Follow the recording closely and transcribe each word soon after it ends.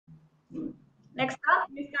Next up,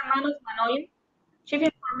 Mr. Manos Manoli, Chief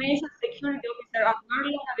Information Security Officer at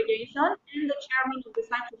Marlow Navigation and the Chairman of the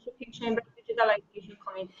Cyprus Shipping Chamber Digitalisation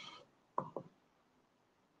Committee.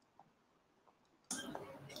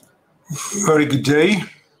 Very good day.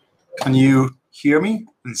 Can you hear me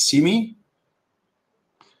and see me?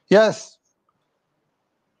 Yes.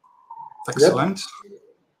 Excellent. Yep.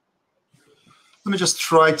 Let me just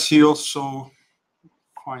try to also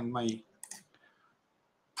find my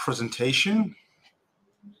presentation.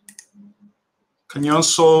 Can you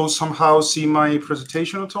also somehow see my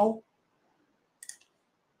presentation at all?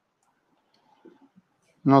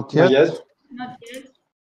 Not yet. Not yet.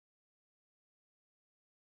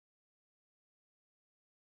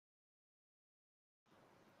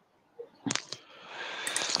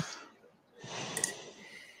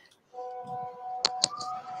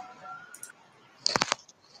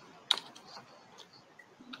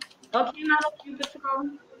 Okay, now you good to go.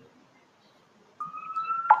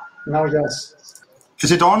 Now, yes.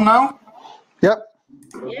 Is it on now? Yep.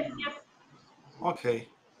 Yes, yes. Okay.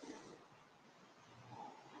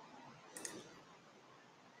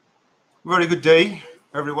 Very good day,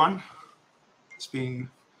 everyone. It's been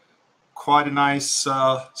quite a nice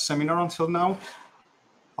seminar until now.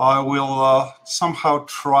 I will somehow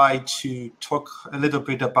try to talk a little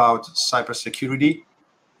bit about cybersecurity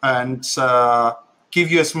and give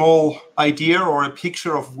you a small idea or a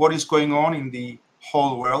picture of what is going on in the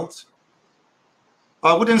whole world.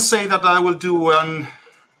 I wouldn't say that I will do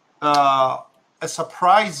a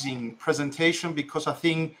surprising presentation, because I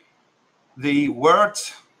think the word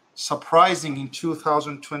surprising in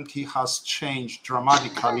 2020 has changed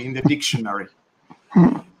dramatically in the dictionary.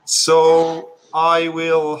 So I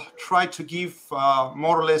will try to give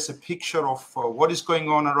more or less a picture of what is going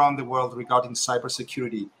on around the world regarding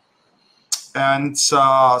cybersecurity, and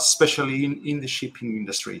especially in the shipping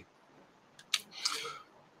industry.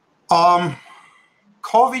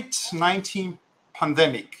 COVID-19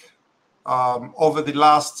 pandemic over the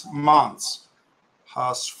last months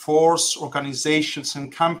has forced organizations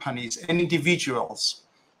and companies and individuals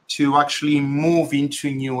to actually move into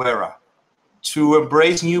a new era, to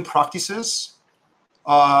embrace new practices,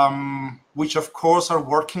 which of course are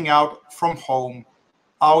working out from home,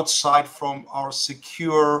 outside from our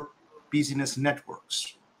secure business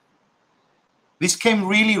networks. This came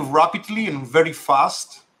really rapidly and very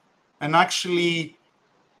fast, and actually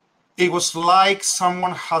it was like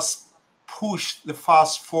someone has pushed the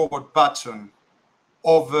fast forward button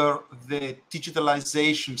over the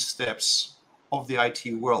digitalization steps of the IT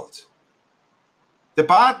world. The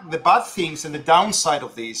bad things and the downside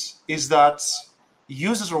of this is that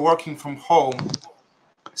users are working from home.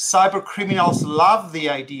 Cyber criminals love the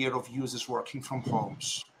idea of users working from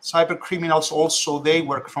homes. Cyber criminals also, they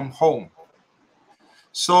work from home.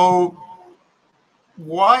 So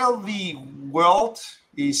while the world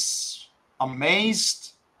is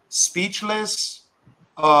amazed, speechless,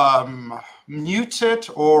 muted,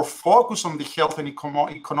 or focused on the health and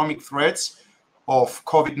economic threats of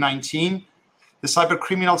COVID-19, the cyber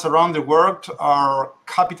criminals around the world are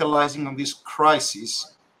capitalizing on this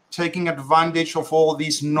crisis, taking advantage of all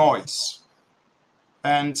this noise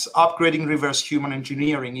and upgrading reverse human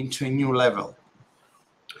engineering into a new level.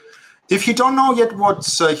 If you don't know yet what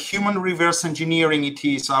human reverse engineering it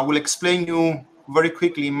is, I will explain you very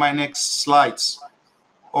quickly in my next slides,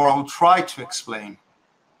 or I'll try to explain.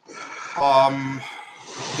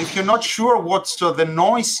 If you're not sure what the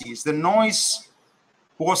noise is, the noise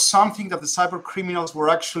was something that the cyber criminals were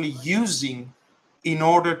actually using in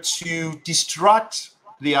order to distract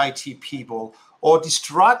the IT people or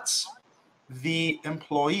distract the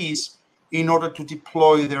employees in order to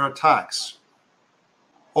deploy their attacks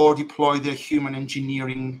or deploy their human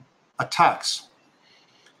engineering attacks.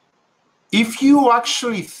 If you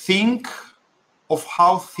actually think of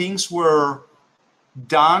how things were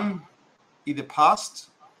done in the past,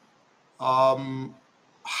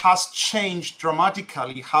 has changed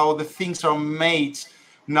dramatically how the things are made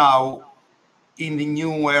now in the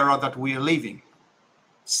new era that we are living.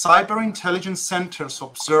 Cyber intelligence centers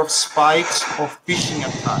observe spikes of phishing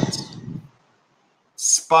attacks.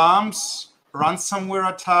 Spams,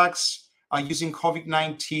 ransomware attacks are using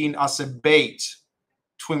COVID-19 as a bait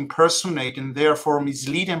to impersonate and therefore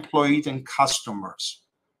mislead employees and customers.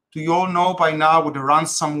 Do you all know by now what a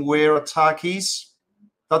ransomware attack is?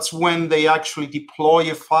 That's when they actually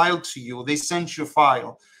deploy a file to you. They send you a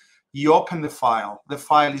file. You open the file. The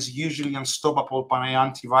file is usually unstoppable by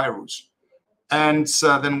an antivirus. And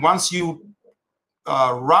then once you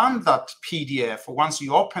run that PDF, or once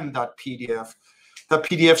you open that PDF, the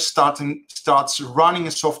PDF starts running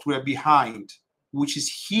a software behind which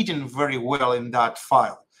is hidden very well in that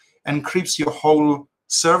file, encrypts your whole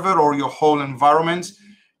server or your whole environment,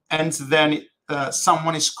 and then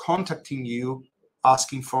someone is contacting you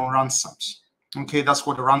asking for ransoms. Okay, that's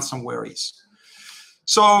what a ransomware is.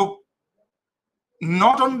 So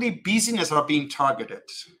not only businesses are being targeted,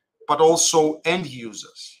 but also end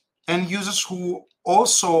users who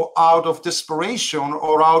also, out of desperation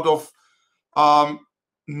or out of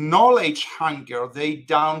knowledge hunger, they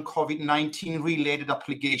down COVID-19 related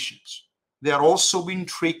applications. They are also being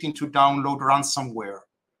tricked into download ransomware,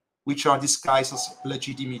 which are disguised as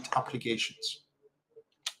legitimate applications.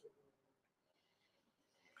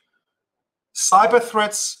 Cyber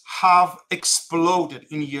threats have exploded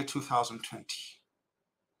in the year 2020,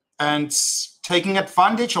 and taking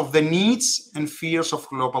advantage of the needs and fears of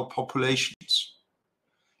global populations.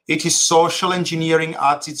 It is social engineering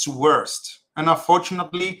at its worst, and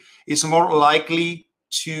unfortunately is more likely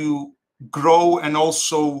to grow and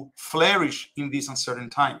also flourish in these uncertain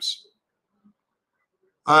times.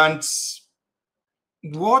 And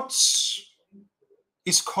what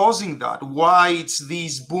is causing that? Why it's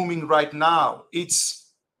this booming right now?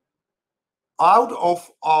 It's out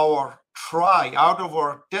of our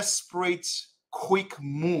desperate, quick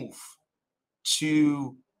move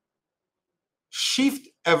to shift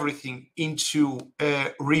everything into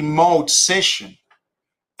a remote session.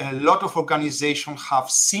 A lot of organizations have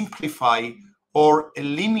simplified or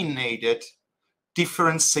eliminated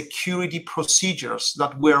different security procedures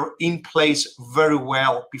that were in place very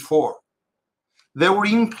well before. They were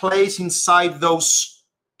in place inside those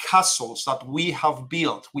castles that we have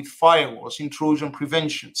built with firewalls, intrusion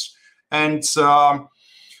preventions, and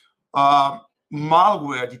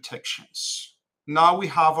malware detections. Now we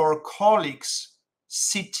have our colleagues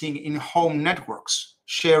sitting in home networks,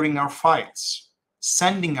 sharing our files,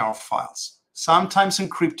 sending our files, sometimes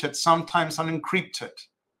encrypted, sometimes unencrypted.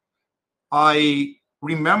 I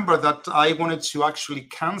remember that I wanted to actually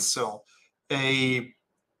cancel a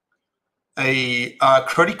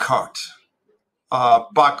credit card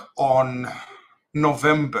back on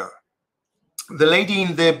November. The lady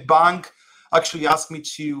in the bank actually asked me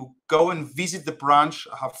to go and visit the branch.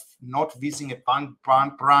 I have not visited a bank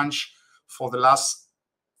branch for the last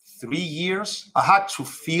 3 years. I had to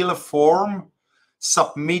fill a form,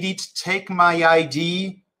 submit it, take my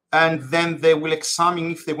ID, and then they will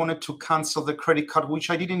examine if they wanted to cancel the credit card, which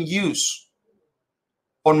I didn't use.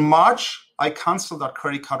 On March, I canceled that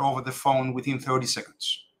credit card over the phone within 30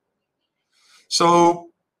 seconds.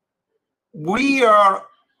 So we are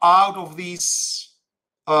out of this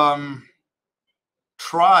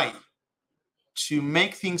try to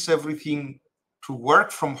make everything to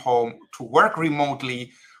work from home, to work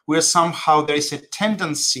remotely, where somehow there is a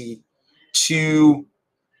tendency to,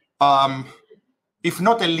 if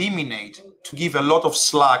not eliminate, to give a lot of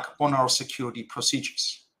slack on our security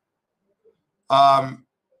procedures.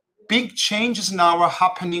 Big changes now are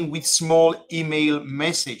happening with small email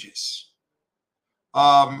messages.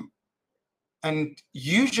 And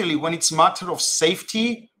usually when it's a matter of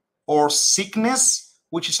safety or sickness,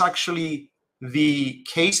 which is actually the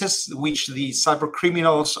cases which the cyber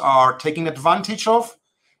criminals are taking advantage of,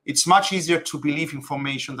 it's much easier to believe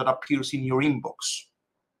information that appears in your inbox.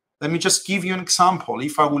 Let me just give you an example.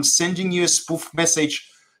 If I will sending you a spoof message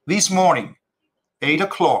this morning, 8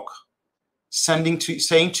 o'clock, saying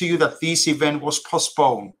to you that this event was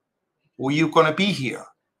postponed, will you going to be here?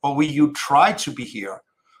 Or will you try to be here?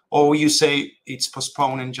 Or will you say it's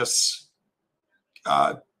postponed and just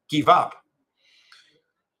give up?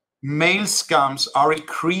 Mail scams are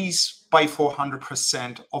increased by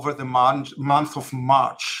 400% over the month of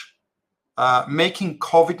March, making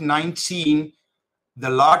COVID-19 the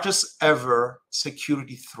largest ever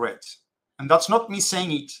security threat. And that's not me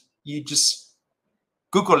saying it. You just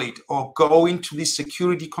Google it or go into these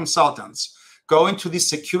security consultants, go into these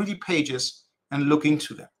security pages and look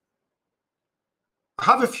into them. I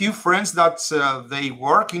have a few friends that they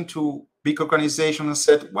work into big organizations and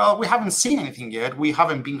said, well, we haven't seen anything yet. We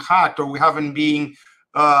haven't been hacked or we haven't been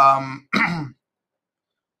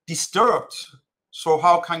disturbed. So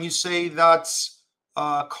how can you say that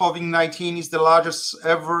COVID-19 is the largest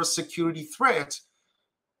ever security threat?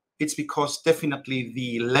 It's because definitely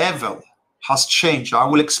the level has changed. I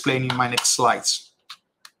will explain in my next slides.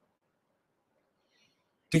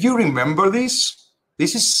 Do you remember this?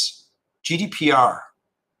 This is GDPR.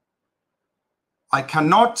 I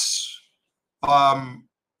cannot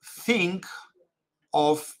think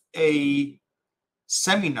of a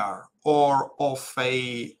seminar or of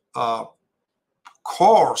a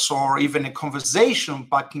course or even a conversation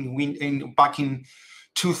back in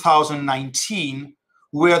 2019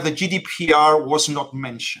 where the GDPR was not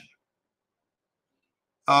mentioned.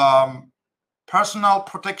 Personal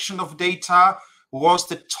protection of data was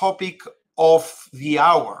the topic of the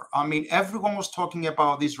hour. I mean, everyone was talking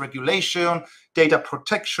about this regulation, data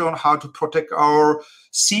protection, how to protect our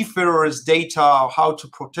seafarers' data, how to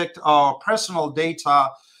protect our personal data,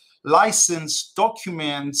 license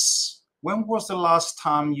documents. When was the last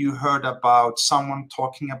time you heard about someone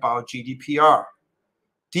talking about GDPR?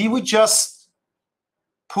 Did we just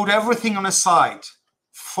put everything on a side,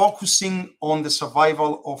 focusing on the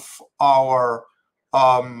survival of our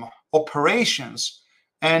operations?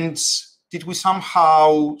 And did we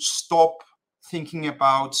somehow stop thinking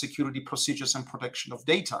about security procedures and protection of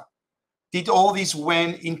data? Did all this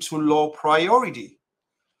went into low priority?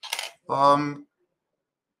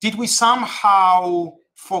 Did we somehow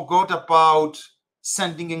forgot about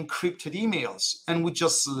sending encrypted emails and we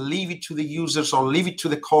just leave it to the users or leave it to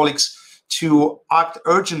the colleagues to act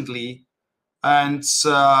urgently? And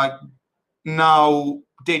now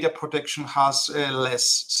data protection has a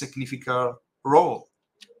less significant role.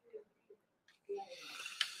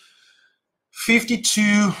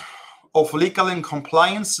 52 of legal and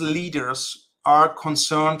compliance leaders are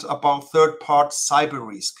concerned about third-party cyber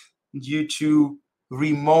risk due to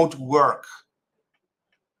remote work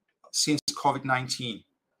since COVID-19.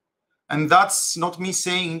 And that's not me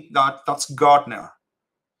saying that, that's Gartner.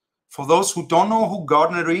 For those who don't know who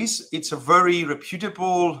Gartner is, it's a very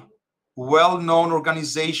reputable, well-known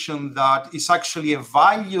organization that is actually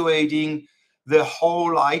evaluating the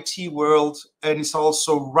whole IT world and is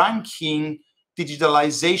also ranking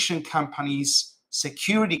digitalization companies,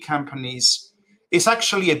 security companies. It's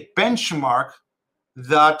actually a benchmark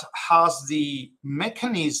that has the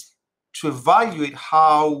mechanism to evaluate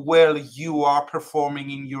how well you are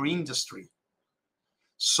performing in your industry.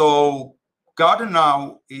 So Gartner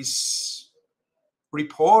now is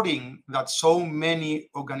reporting that so many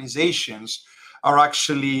organizations are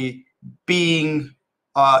actually being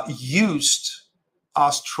used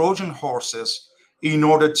as Trojan horses in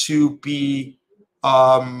order to be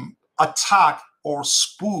attack or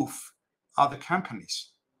spoof other companies.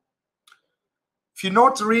 If you're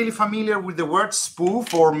not really familiar with the word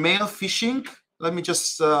spoof or mail phishing, let me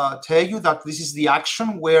just tell you that this is the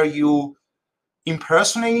action where you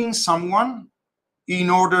impersonating someone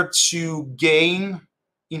in order to gain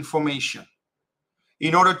information,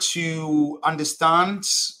 in order to understand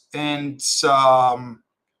and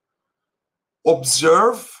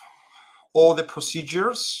observe all the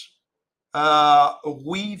procedures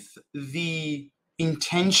with the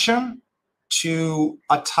intention to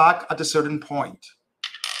attack at a certain point.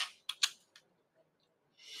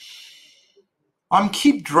 I'm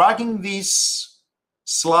keep dragging these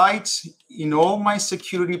slides in all my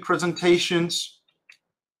security presentations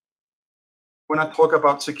when I talk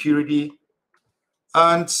about security.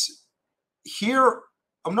 And here,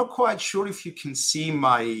 I'm not quite sure if you can see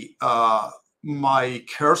my my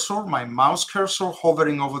cursor, my mouse cursor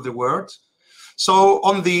hovering over the word. So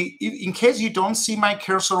on the, in case you don't see my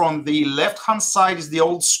cursor, on the left-hand side is the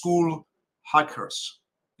old school hackers,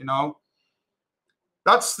 you know.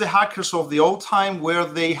 That's the hackers of the old time where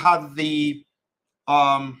they had the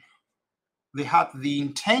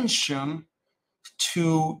intention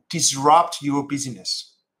to disrupt your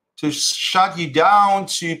business, to shut you down,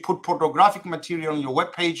 to put pornographic material on your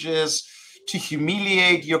web pages, to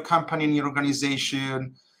humiliate your company and your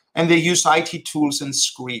organization. And they use IT tools and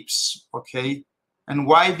scripts, okay? And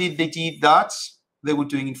why did they do that? They were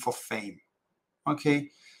doing it for fame, okay?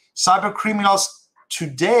 Cyber criminals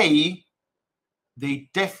today, they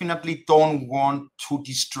definitely don't want to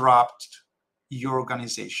disrupt your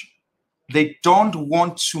organization. They don't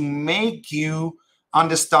want to make you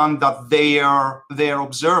understand that they are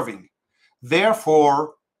observing.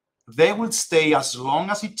 Therefore, they will stay as long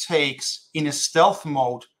as it takes in a stealth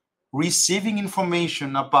mode, receiving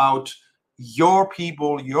information about your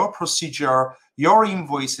people, your procedure, your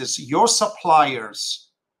invoices, your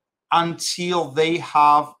suppliers, until they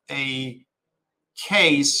have a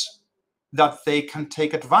case that they can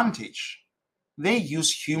take advantage. They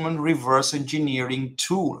use human reverse engineering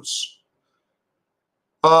tools.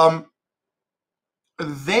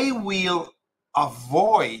 They will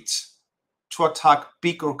avoid to attack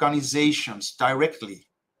big organizations directly.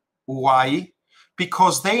 Why?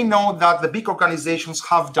 Because they know that the big organizations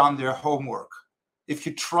have done their homework. If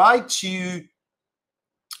you try to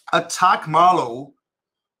attack Marlow,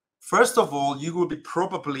 first of all, you will be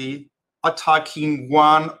probably attacking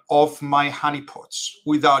one of my honeypots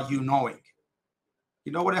without you knowing.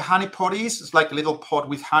 You know what a honeypot is? It's like a little pot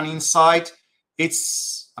with honey inside.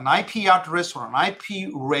 It's an IP address or an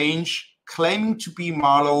IP range claiming to be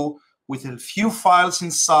Marlow with a few files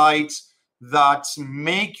inside that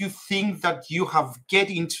make you think that you have get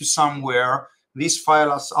into somewhere. These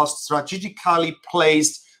files are strategically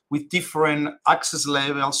placed with different access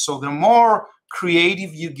levels. So the more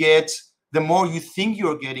creative you get, the more you think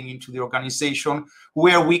you're getting into the organization,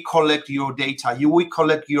 where we collect your data. We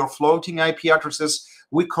collect your floating IP addresses,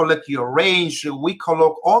 we collect your range, we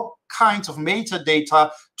collect all kinds of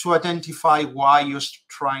metadata to identify why you're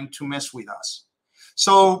trying to mess with us.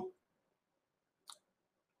 So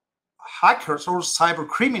hackers or cyber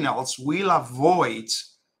criminals will avoid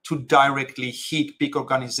to directly hit big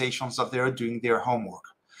organizations that they're doing their homework.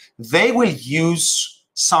 They will use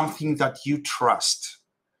something that you trust.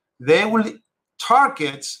 They will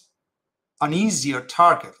target an easier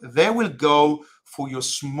target. They will go for your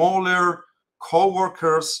smaller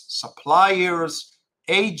co-workers, suppliers,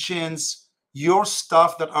 agents, your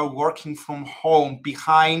staff that are working from home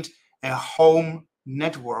behind a home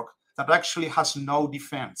network that actually has no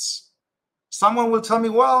defense. Someone will tell me,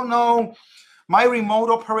 well, no, my remote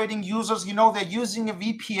operating users, they're using a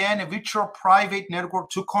VPN, a virtual private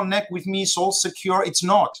network to connect with me. It's all secure. It's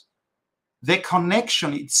not. The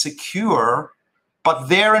connection is secure, but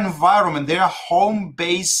their environment, their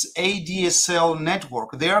home-based ADSL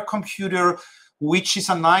network, their computer, which is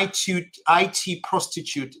an IT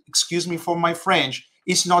prostitute, excuse me for my French,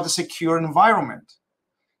 is not a secure environment.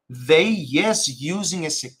 They, yes, using a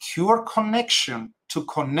secure connection to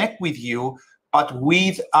connect with you, but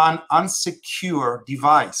with an unsecure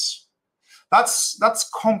device. That's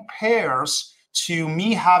compares to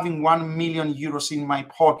me having 1 million euros in my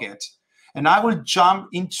pocket, and I will jump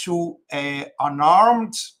into an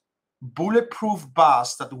armed, bulletproof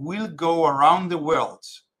bus that will go around the world,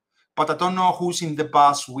 but I don't know who's in the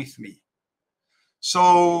bus with me.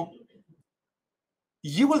 So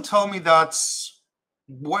you will tell me that,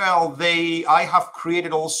 well, I have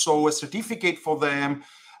created also a certificate for them.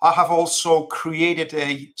 I have also created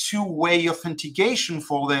a two-way authentication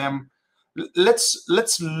for them. Let's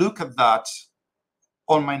look at that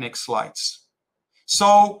on my next slides.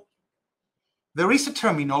 So there is a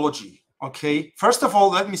terminology, okay? First of all,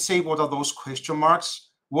 let me say, what are those question marks?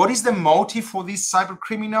 What is the motive for these cyber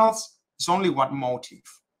criminals? It's only one motive.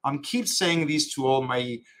 I'm keep saying this to all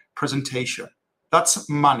my presentation. That's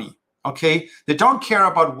money, okay? They don't care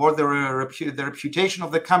about what the reputation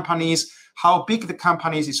of the companies, how big the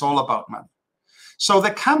companies, is all about money. So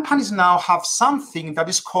the companies now have something that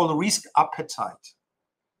is called risk appetite.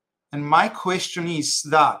 And my question is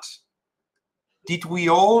that, did we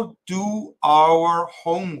all do our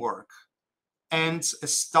homework and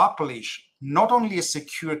establish not only a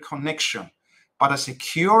secure connection, but a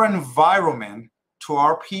secure environment to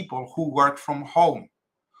our people who work from home?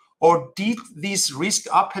 Or did this risk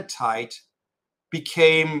appetite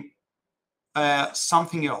become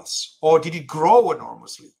something else? Or did it grow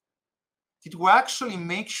enormously? Did we actually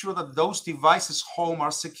make sure that those devices home are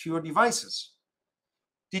secure devices?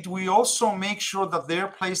 Did we also make sure that their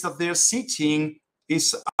place that they're sitting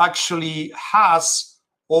is actually has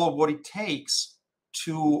all what it takes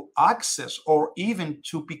to access or even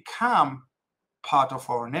to become part of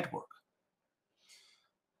our network?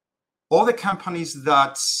 All the companies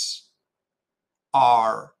that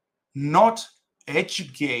are not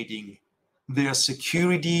educating their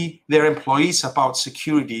employees about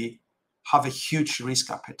security have a huge risk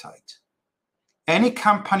appetite. Any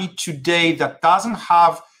company today that doesn't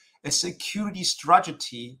have a security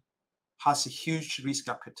strategy has a huge risk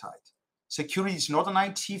appetite. Security is not an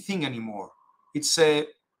IT thing anymore. It's a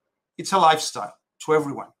lifestyle to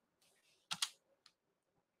everyone.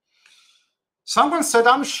 Someone said,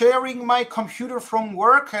 I'm sharing my computer from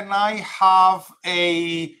work and I have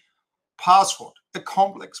a password, a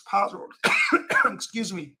complex password.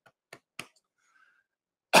 Excuse me.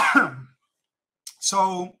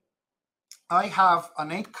 So I have an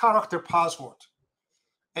 8-character password,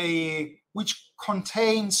 which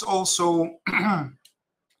contains also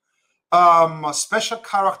special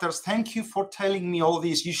characters. Thank you for telling me all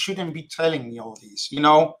this. You shouldn't be telling me all this.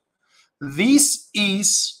 This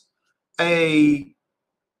is a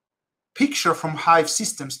picture from Hive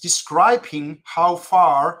Systems describing how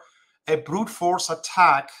far a brute force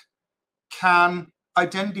attack can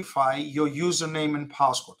identify your username and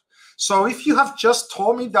password. So if you have just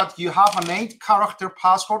told me that you have an 8-character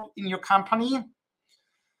password in your company,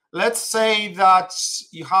 let's say that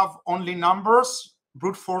you have only numbers,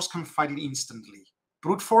 brute force can find it instantly.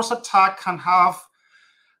 Brute force attack can have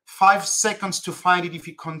 5 seconds to find it if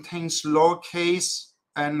it contains lowercase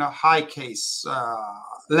and high case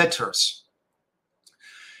letters.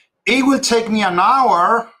 It will take me an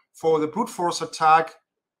hour for the brute force attack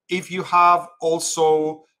if you have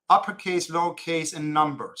also uppercase, lowercase, and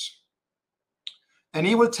numbers. And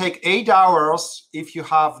it will take 8 hours if you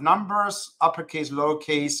have numbers, uppercase,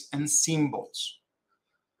 lowercase, and symbols.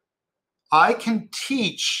 I can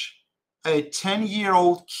teach a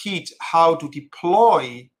 10-year-old kid how to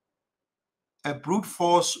deploy a brute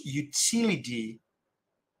force utility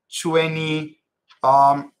to any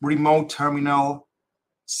remote terminal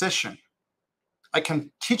session. I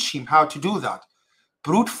can teach him how to do that.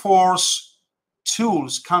 Brute force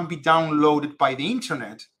tools can be downloaded by the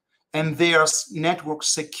internet, and there's network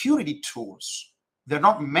security tools. They're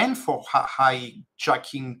not meant for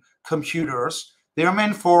hijacking computers. They're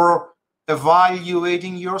meant for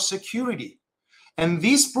evaluating your security. And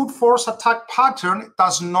this brute force attack pattern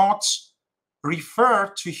does not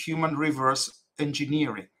refer to human reverse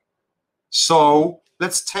engineering. So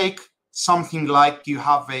let's take something like you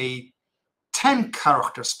have a 10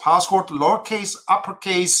 characters password, lowercase,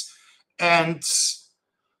 uppercase, and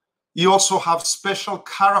you also have special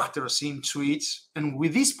characters into it. And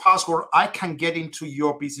with this password, I can get into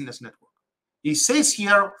your business network. It says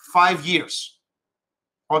here 5 years.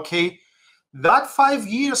 Okay, that 5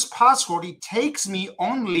 years password, it takes me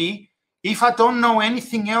only if I don't know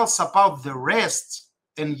anything else about the rest,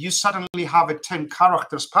 and you suddenly have a 10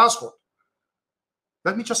 characters password.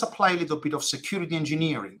 Let me just apply a little bit of security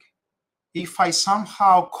engineering. If I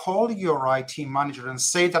somehow call your IT manager and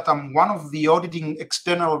say that I'm one of the auditing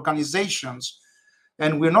external organizations,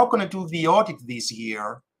 and we're not going to do the audit this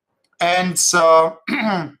year, and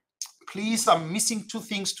please, I'm missing 2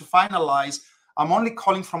 things to finalize. I'm only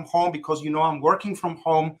calling from home because, you know, I'm working from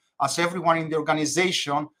home as everyone in the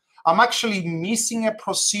organization. I'm actually missing a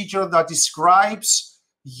procedure that describes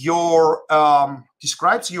your,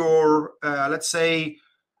 let's say,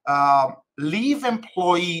 leave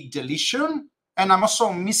employee deletion. And I'm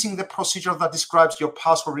also missing the procedure that describes your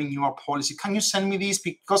password renewal policy. Can you send me this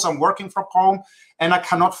because I'm working from home and I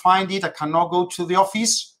cannot find it? I cannot go to the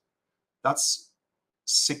office. That's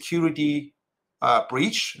security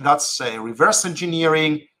breach. That's reverse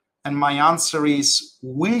engineering. And my answer is,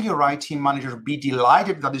 will your IT manager be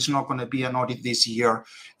delighted that it's not going to be an audit this year?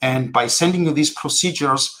 And by sending you these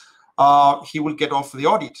procedures, he will get off the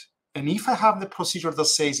audit. And if I have the procedure that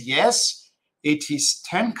says, yes, it is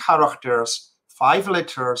 10 characters, 5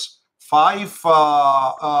 letters, 5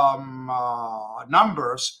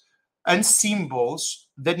 numbers, and symbols,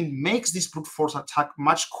 then it makes this brute force attack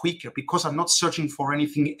much quicker because I'm not searching for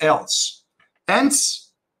anything else. And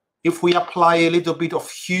if we apply a little bit of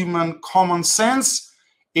human common sense,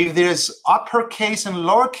 if there's uppercase and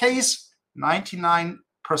lowercase, 99%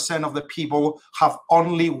 of the people have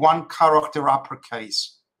only 1 character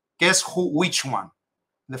uppercase. Guess which one?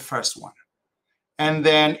 The first one. And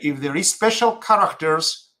then if there is special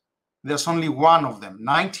characters, there's only 1 of them,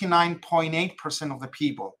 99.8% of the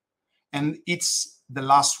people. And it's the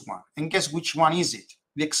last one. And guess which one is it?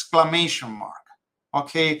 The exclamation mark.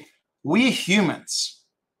 Okay, we humans,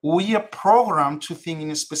 we are programmed to think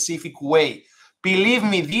in a specific way. Believe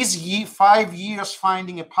me, this 5 years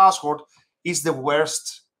finding a password is the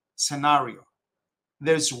worst scenario.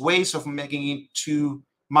 There's ways of making it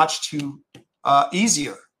much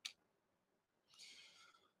easier.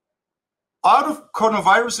 Out of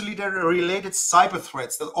coronavirus-related cyber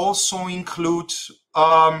threats that also include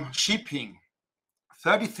shipping,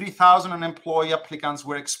 33,000 unemployed applicants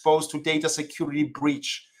were exposed to data security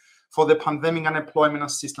breach for the Pandemic Unemployment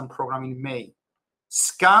Assistance Program in May.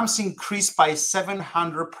 Scams increased by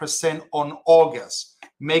 700% on August,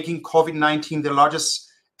 making COVID-19 the largest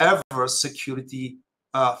ever security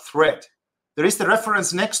threat. There is the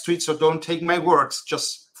reference next to it, so don't take my words.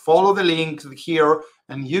 Just follow the link here,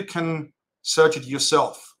 and you can search it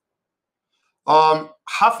yourself.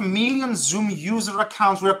 500,000 Zoom user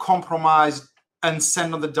accounts were compromised and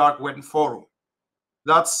sent on the dark web forum.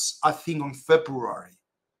 That's, I think, on February.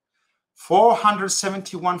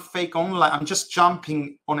 471 fake online. I'm just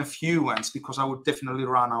jumping on a few ones because I would definitely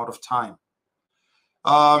run out of time.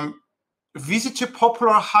 Visit to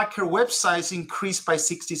popular hacker websites increased by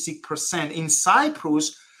 66%. In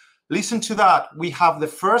Cyprus, listen to that, we have the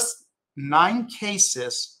first 9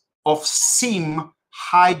 cases of SIM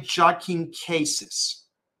hijacking cases.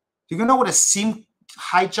 Do you know what a SIM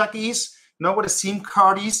hijack is? Know what a SIM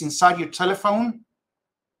card is inside your telephone?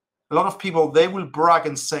 A lot of people, they will brag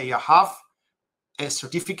and say, I have a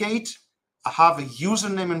certificate, I have a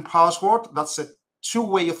username and password, that's a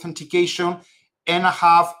 2-way authentication, and I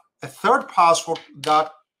have a 3rd password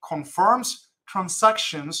that confirms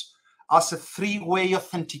transactions as a 3-way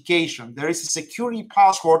authentication. There is a security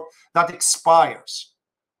password that expires.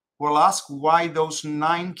 Well, ask why those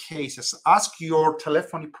 9 cases. Ask your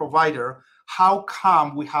telephony provider, how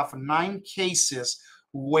come we have 9 cases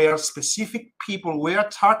where specific people were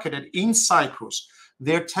targeted in Cyprus?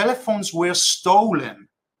 Their telephones were stolen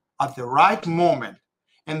at the right moment,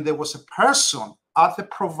 and there was a person at the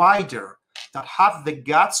provider that had the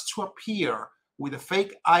guts to appear with a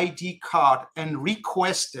fake ID card and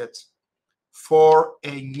requested for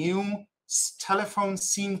a new telephone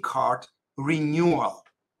SIM card renewal.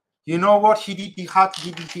 You know what he did? He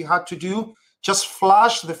had to do? Just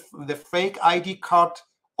flash the fake ID card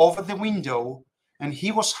over the window, and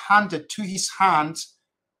he was handed to his hand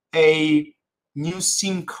a new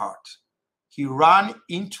SIM card. He ran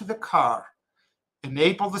into the car,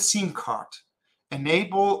 enabled the SIM card,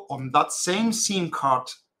 enable on that same SIM card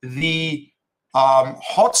the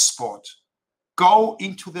hotspot, go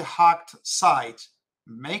into the hacked site,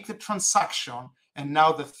 make the transaction, and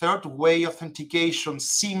now the third way authentication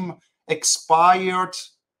SIM expired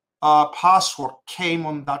password came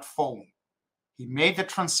on that phone. He made the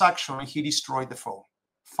transaction and he destroyed the phone.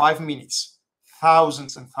 5 minutes,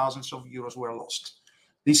 thousands and thousands of euros were lost.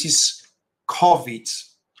 This is COVID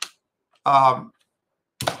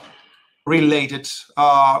related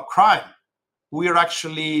crime. We are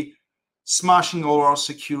actually smashing all our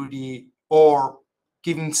security or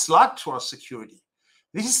giving slack to our security.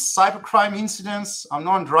 This is cybercrime incidents. I'm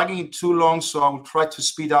not dragging it too long, so I will try to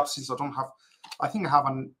speed up since I don't have, I think I have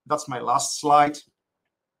that's my last slide.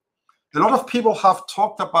 A lot of people have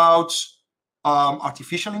talked about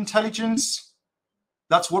artificial intelligence.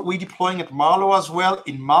 That's what we're deploying at Marlow as well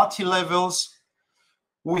in multi-levels.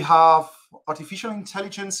 We have artificial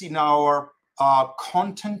intelligence in our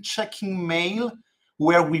content checking mail,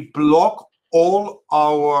 where we block all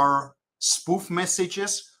our spoof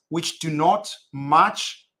messages which do not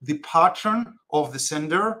match the pattern of the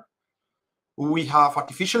sender. We have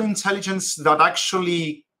artificial intelligence that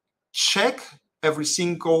actually check every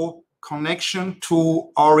single connection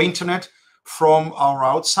to our internet from our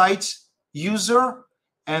outside user.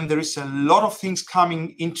 And there is a lot of things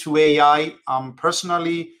coming into AI. I'm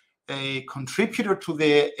personally a contributor to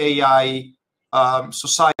the AI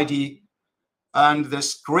society, and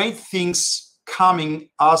there's great things coming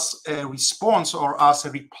as a response or as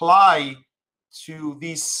a reply to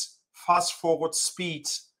this fast forward speed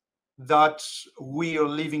that we are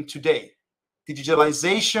living today.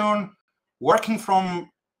 Digitalization, working from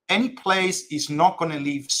any place is not going to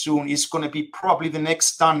leave soon. It's going to be probably the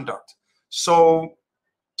next standard. So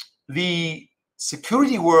the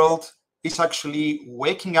security world is actually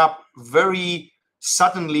waking up very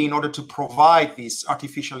suddenly in order to provide this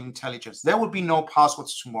artificial intelligence. There will be no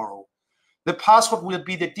passwords tomorrow. The password will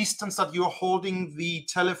be the distance that you're holding the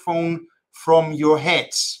telephone from your head.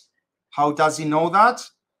 How does he know that?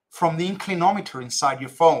 From the inclinometer inside your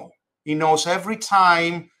phone. He knows every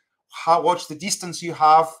time what's the distance you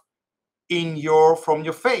have from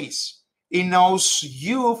your face. He knows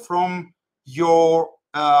you from your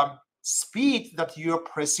speed that you're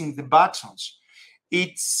pressing the buttons.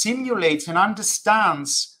 It simulates and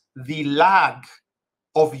understands the lag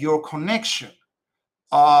of your connection.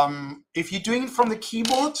 If you're doing it from the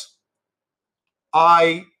keyboard,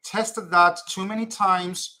 I tested that too many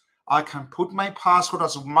times. I can put my password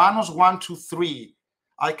as Manos123.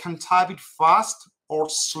 I can type it fast or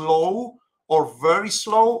slow or very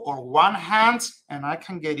slow or one hand, and I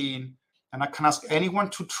can get in. And I can ask anyone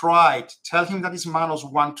to try it. Tell him that it's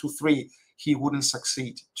Manos123. He wouldn't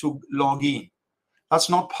succeed to log in. That's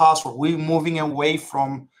not password. We're moving away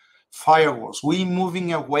from firewalls. We're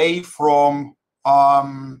moving away from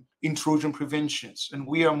intrusion preventions, and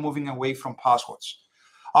we are moving away from passwords.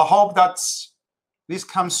 I hope that this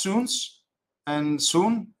comes soon and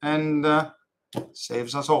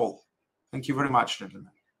saves us all. Thank you very much, gentlemen.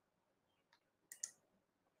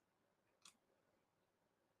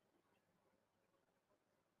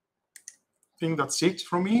 I think that's it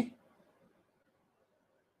from me.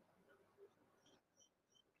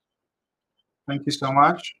 Thank you so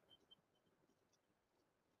much.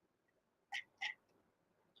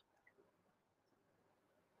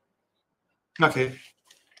 Okay.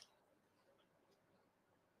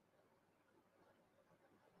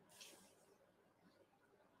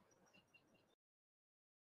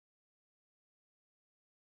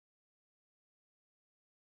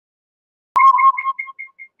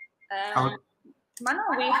 Manu,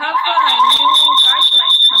 we have new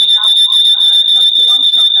guidelines coming up not too long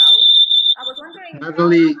from now. I was wondering.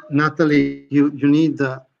 Natalie, you need,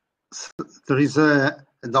 there is a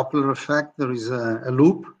Doppler effect, there is a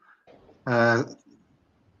loop.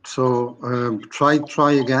 So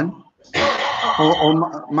try again.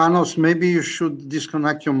 Or Manos, maybe you should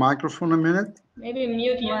disconnect your microphone a minute. Maybe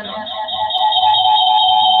mute Manos.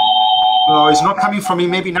 No, it's not coming from me.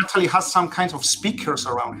 Maybe Natalie has some kind of speakers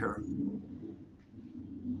around her.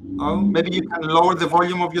 Oh, maybe you can lower the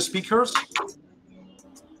volume of your speakers.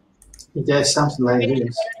 Yes, something like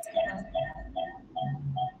this.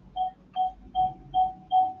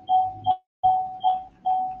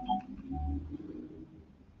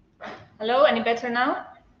 Hello, any better now?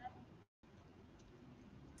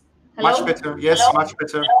 Hello? Much better. Yes, Hello? much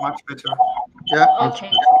better. Much better. Yeah, much Okay.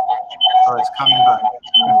 better. Oh, it's coming back.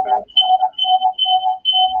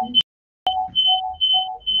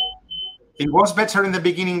 It was better in the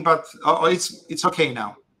beginning, but it's okay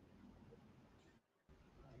now.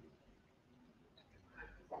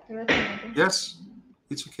 Yes,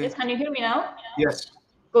 it's okay. Yes, can you hear me now? Yes.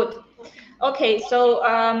 Good. Okay, so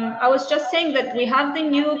I was just saying that we have the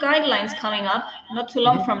new guidelines coming up not too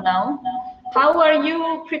long from now. How are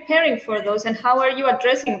you preparing for those and how are you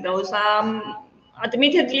addressing those?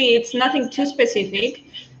 Admittedly, it's nothing too specific,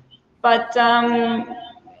 but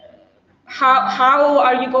how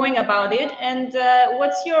are you going about it? And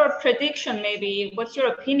what's your prediction, maybe? What's your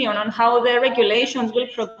opinion on how the regulations will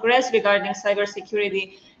progress regarding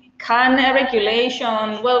cybersecurity? Can a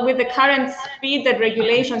regulation, well, with the current speed that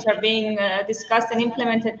regulations are being discussed and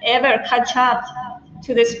implemented, ever catch up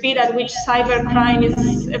to the speed at which cybercrime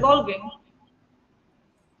is evolving?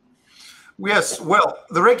 Yes, well,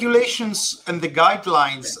 the regulations and the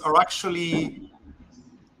guidelines are actually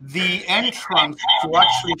the entrance to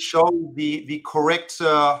actually show the correct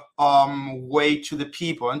way to the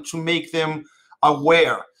people and to make them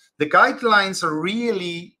aware. The guidelines are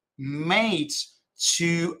really made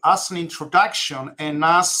to as an introduction and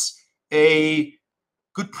as a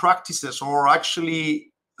good practices, or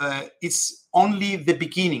actually it's only the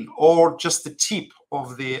beginning or just the tip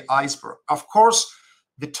of the iceberg. Of course,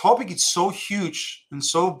 the topic is so huge and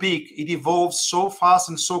so big, it evolves so fast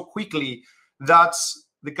and so quickly that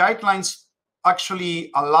the guidelines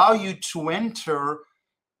actually allow you to enter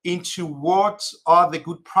into what are the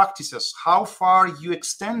good practices, how far you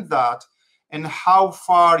extend that, and how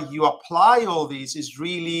far you apply all this is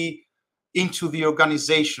really into the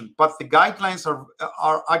organization. But the guidelines are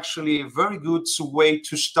actually a very good way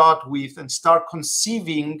to start with and start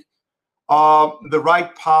conceiving the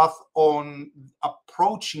right path on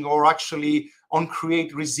approaching or actually on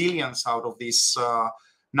create resilience out of this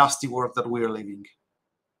nasty world that we are living.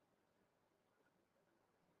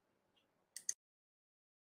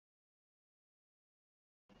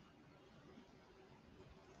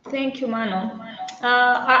 Thank you, Mano.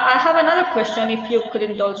 I have another question, if you could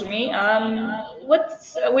indulge me. We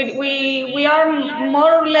are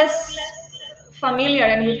more or less familiar,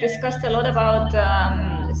 and we've discussed a lot about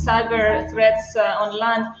cyber threats on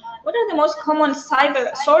land. What are the most common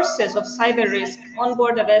cyber sources of cyber risk on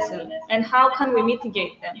board a vessel, and how can we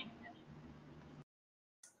mitigate them?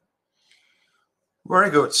 Very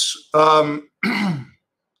good.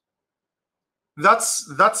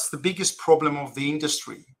 That's the biggest problem of the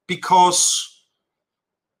industry, because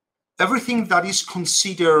everything that is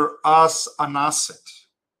considered as an asset,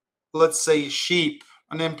 let's say a ship,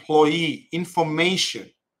 an employee, information,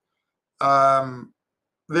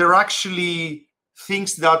 they're actually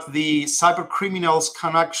things that the cyber criminals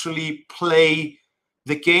can actually play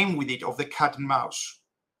the game with it of the cat and mouse.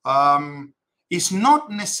 It's not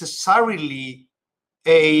necessarily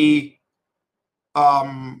a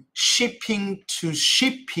shipping to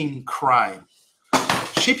shipping crime.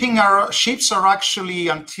 Ships are actually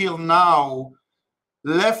until now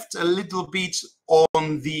left a little bit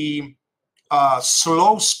on the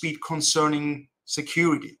slow speed concerning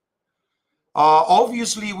security.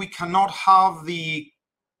 Obviously, we cannot have the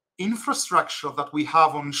infrastructure that we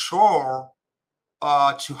have on shore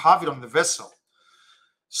to have it on the vessel.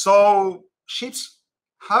 So ships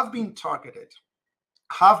have been targeted,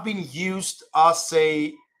 have been used as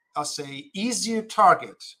a easier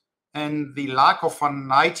target, and the lack of an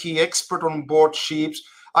IT expert on board ships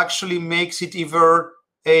actually makes it even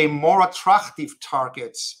a more attractive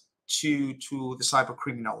target to the cyber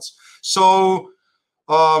criminals. So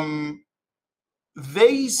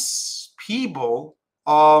these people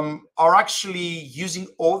are actually using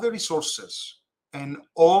all the resources and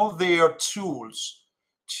all their tools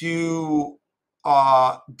to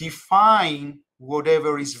define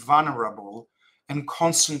whatever is vulnerable and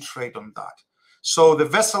concentrate on that. So the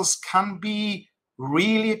vessels can be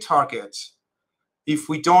really a target if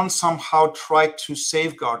we don't somehow try to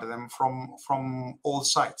safeguard them from all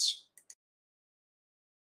sides.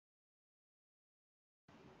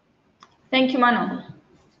 Thank you, Mano.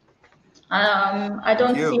 I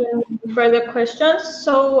don't see any further questions.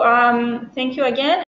 So thank you again.